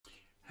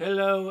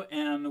Hello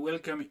and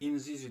welcome in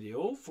this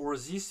video for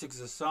this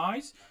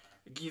exercise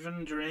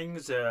given during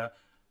the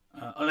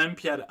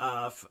Olympiad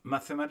of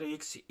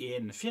Mathematics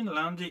in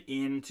Finland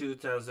in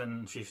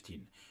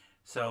 2015.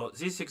 So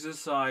this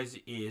exercise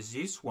is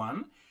this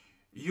one.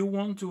 You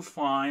want to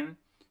find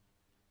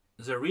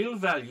the real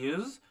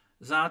values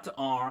that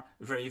are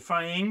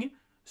verifying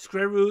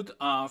square root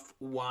of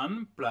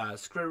 1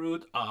 plus square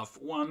root of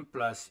 1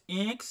 plus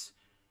x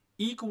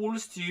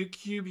equals to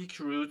cubic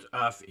root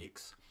of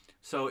x.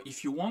 So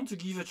if you want to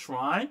give a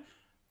try,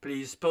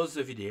 please pause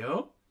the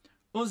video.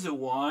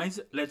 Otherwise,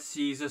 let's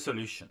see the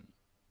solution.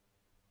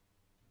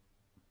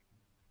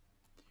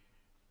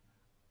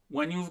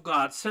 When you've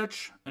got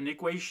such an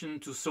equation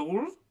to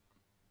solve,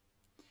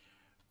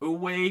 a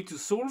way to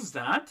solve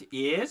that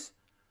is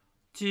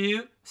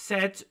to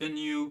set a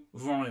new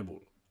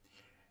variable.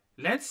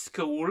 Let's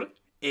call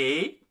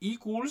a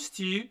equals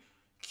to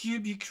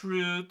cubic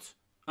root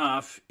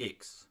of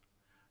x.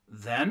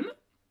 Then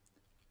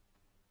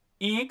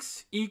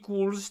x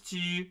equals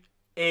to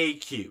a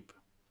cube.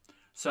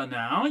 So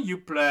now you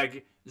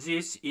plug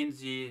this in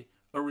the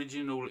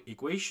original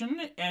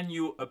equation and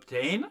you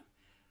obtain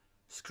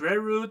square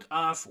root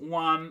of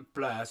 1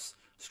 plus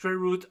square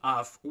root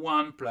of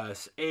 1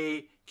 plus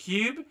a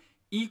cube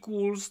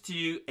equals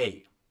to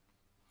a.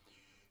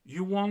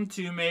 You want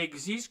to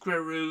make this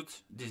square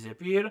root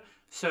disappear,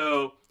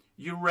 so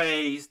you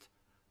raised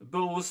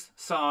both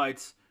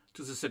sides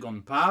to the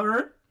second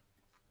power,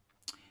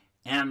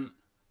 and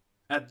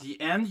at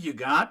the end you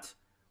got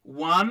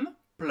 1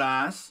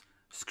 plus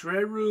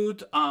square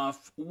root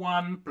of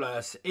 1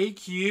 plus a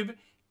cube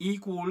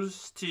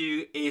equals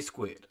to a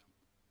squared.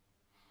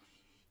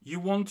 You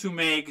want to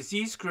make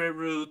this square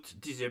root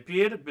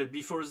disappear, but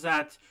before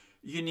that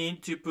you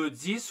need to put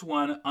this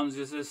one on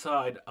the other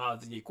side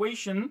of the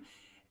equation,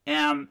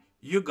 and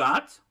you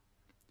got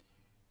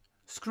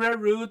square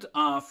root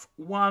of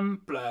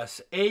 1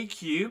 plus a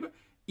cube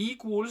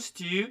equals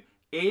to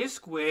a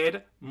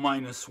squared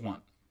minus 1.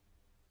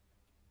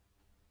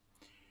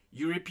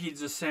 You repeat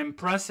the same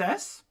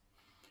process.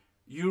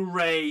 You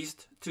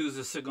raised to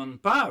the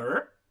second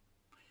power,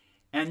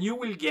 and you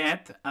will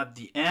get at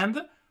the end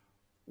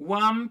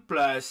 1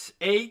 plus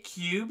a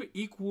cube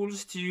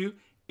equals to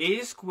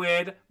a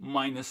squared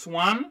minus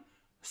 1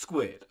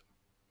 squared.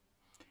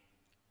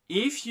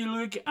 If you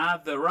look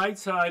at the right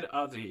side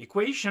of the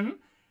equation,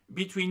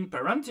 between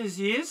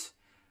parentheses,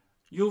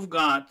 you've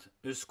got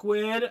a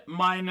squared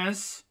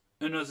minus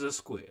another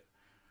square.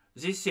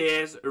 This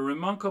is a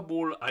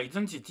remarkable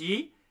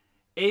identity.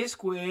 A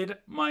squared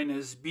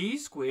minus b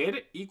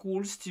squared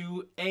equals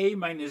to a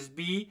minus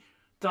b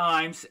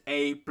times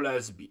a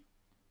plus b.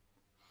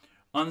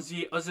 On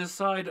the other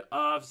side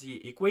of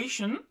the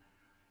equation,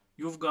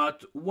 you've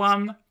got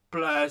 1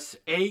 plus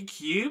a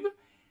cube,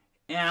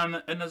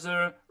 and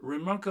another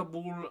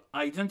remarkable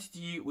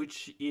identity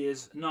which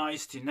is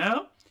nice to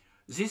know.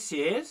 This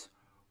is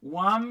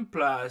 1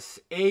 plus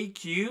a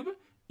cube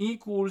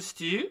equals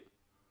to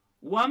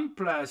 1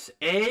 plus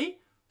a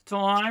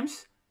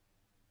times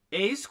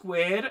a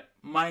squared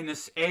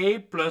minus a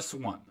plus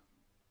 1.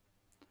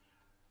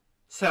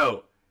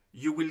 So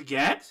you will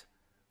get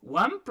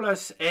 1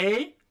 plus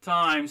a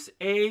times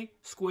a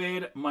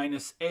squared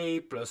minus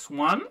a plus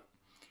 1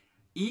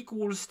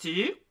 equals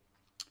to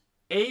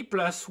a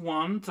plus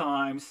 1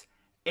 times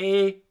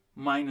a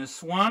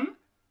minus 1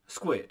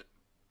 squared.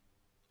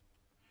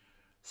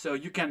 So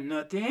you can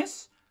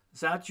notice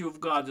that you've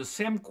got the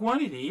same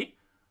quantity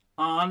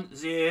on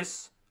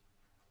this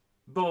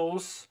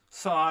both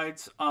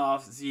sides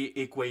of the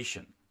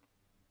equation.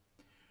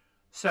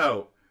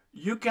 So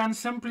you can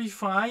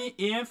simplify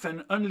if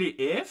and only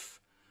if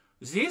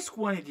this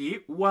quantity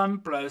 1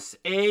 plus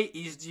a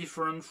is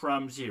different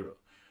from 0.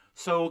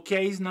 So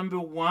case number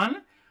 1,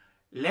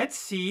 let's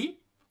see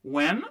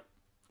when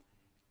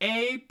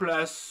a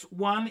plus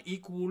 1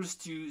 equals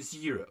to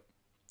 0.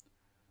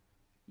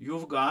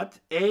 You've got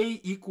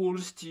a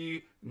equals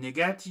to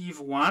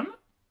negative 1,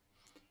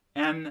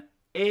 and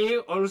a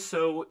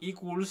also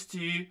equals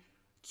to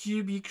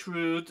cubic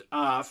root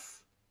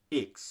of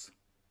x.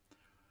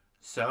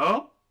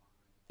 So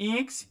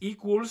x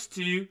equals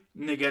to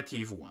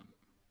negative 1.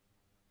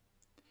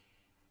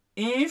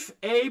 If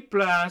a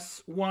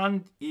plus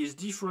 1 is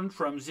different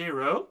from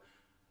 0,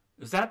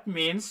 that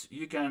means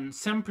you can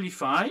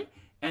simplify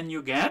and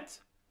you get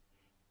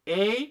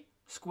a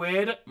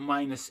squared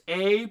minus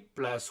a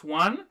plus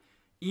 1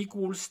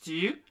 equals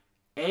to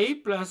a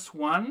plus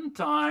 1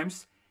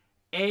 times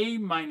a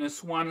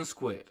minus 1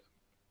 squared.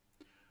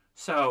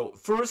 So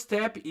first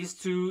step is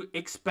to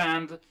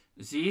expand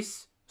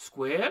this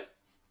square.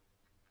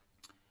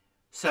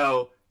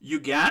 So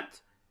you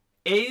get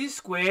a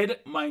squared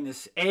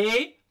minus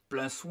a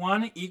plus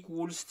 1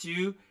 equals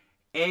to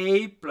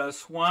a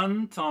plus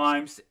 1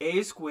 times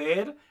a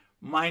squared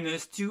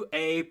minus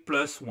 2a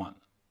plus 1.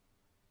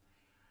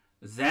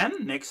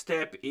 Then next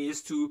step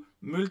is to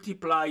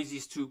multiply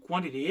these two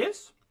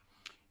quantities,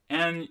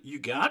 and you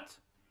got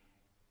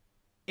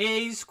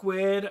a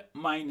squared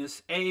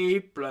minus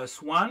a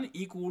plus 1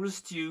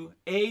 equals to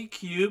a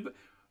cube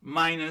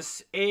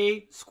minus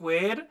a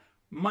squared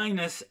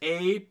minus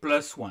a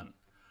plus 1.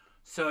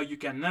 So you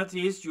can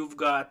notice you've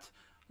got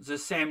the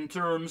same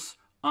terms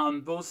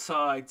on both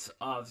sides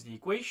of the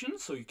equation,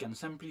 so you can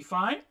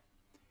simplify.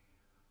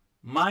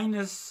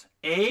 Minus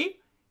a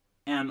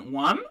and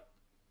 1.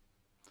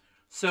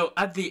 So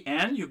at the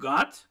end you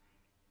got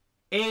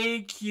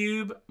a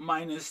cubed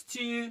minus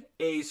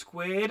 2a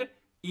squared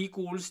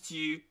equals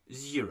to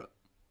 0.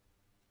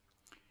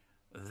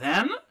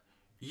 Then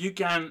you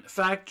can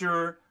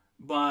factor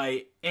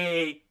by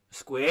a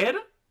squared.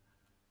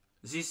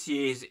 This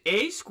is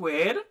a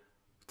squared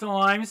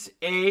times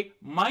a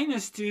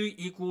minus 2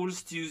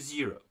 equals to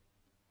 0.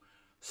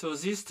 So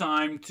this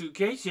time two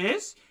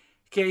cases.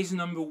 Case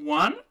number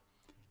 1,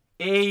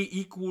 a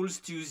equals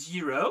to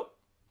 0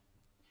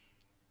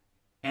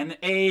 and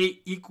a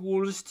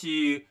equals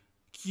to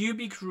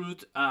cubic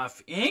root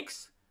of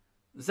x.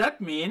 That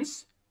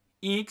means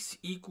x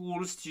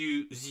equals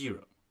to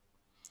 0.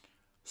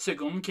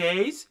 Second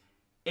case,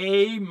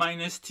 a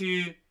minus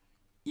 2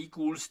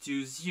 equals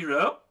to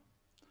 0.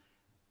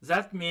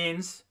 That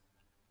means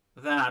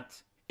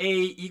that a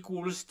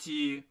equals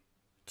to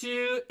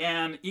 2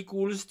 and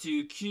equals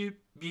to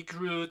cubic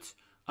root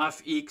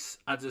of x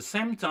at the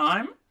same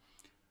time.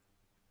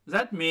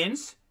 That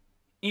means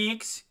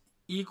x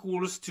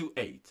equals to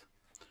 8.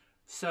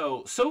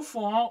 So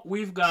far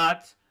we've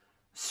got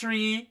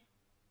 3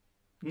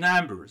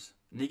 numbers,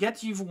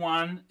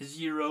 -1,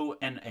 0,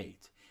 and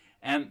 8.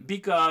 And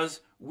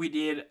because we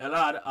did a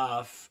lot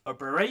of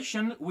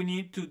operation, we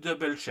need to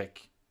double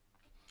check.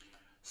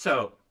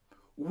 So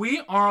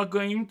we are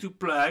going to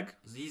plug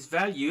these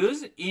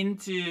values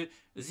into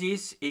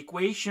this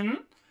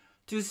equation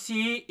to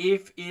see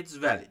if it's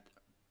valid.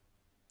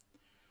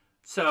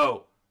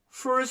 So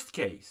first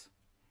case,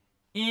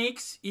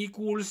 x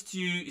equals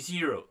to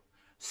 0.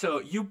 So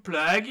you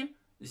plug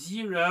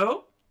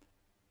 0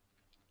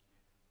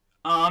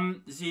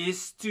 on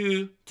these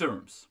two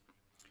terms.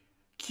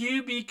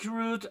 Cubic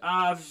root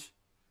of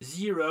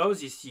 0,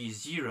 this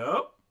is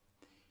 0,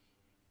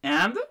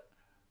 and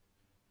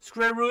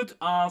square root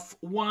of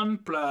 1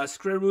 plus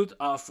square root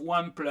of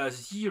 1 plus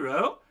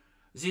 0,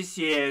 this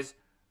is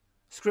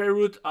square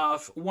root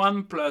of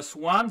 1 plus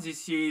 1,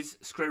 this is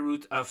square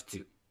root of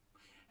 2.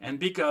 And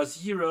because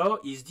 0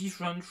 is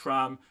different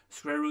from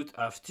square root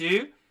of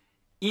 2,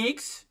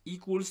 x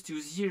equals to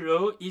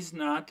 0 is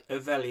not a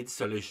valid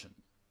solution.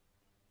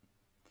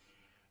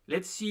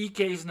 Let's see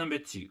case number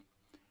 2.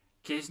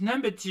 Case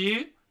number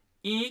 2,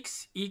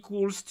 x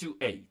equals to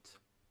 8.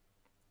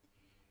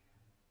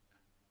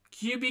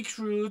 Cubic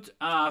root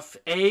of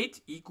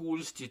 8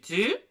 equals to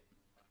 2.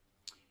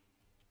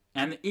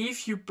 And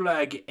if you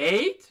plug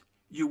 8,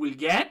 you will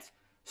get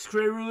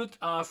square root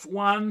of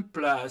 1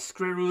 plus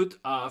square root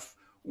of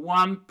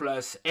 1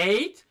 plus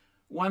 8.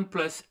 1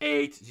 plus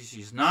 8, this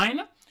is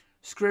 9.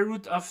 Square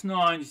root of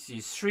 9, this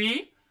is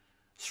 3.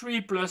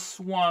 3 plus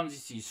 1,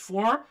 this is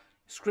 4.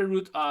 Square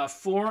root of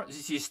 4,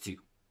 this is 2.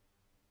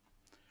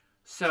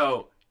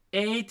 So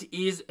 8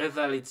 is a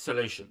valid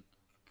solution.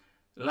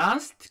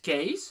 Last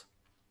case,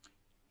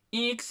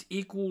 x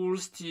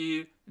equals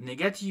to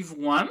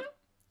 -1.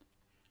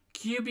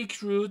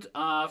 Cubic root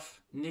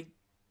of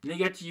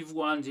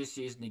 -1, this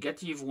is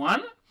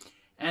 -1.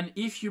 And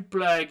if you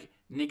plug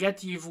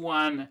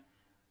 -1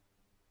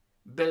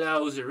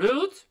 below the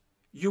root,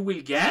 you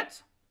will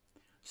get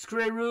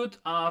square root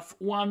of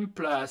 1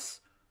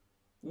 plus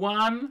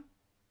 1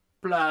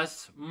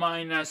 plus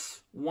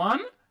minus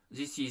 1,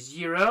 this is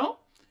 0.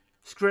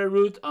 Square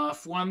root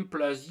of 1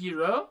 plus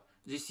 0,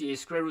 this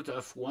is square root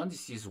of 1,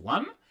 this is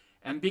 1.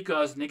 And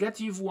because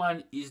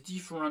 -1 is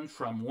different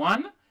from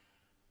 1,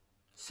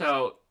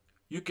 so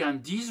you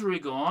can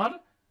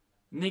disregard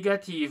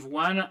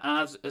 -1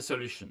 as a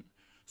solution.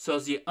 So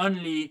the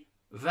only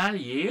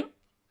value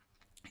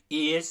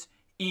is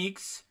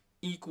x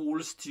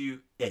equals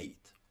to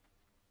 8.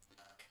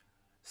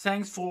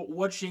 Thanks for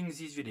watching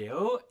this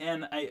video,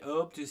 and I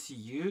hope to see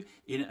you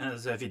in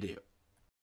another video.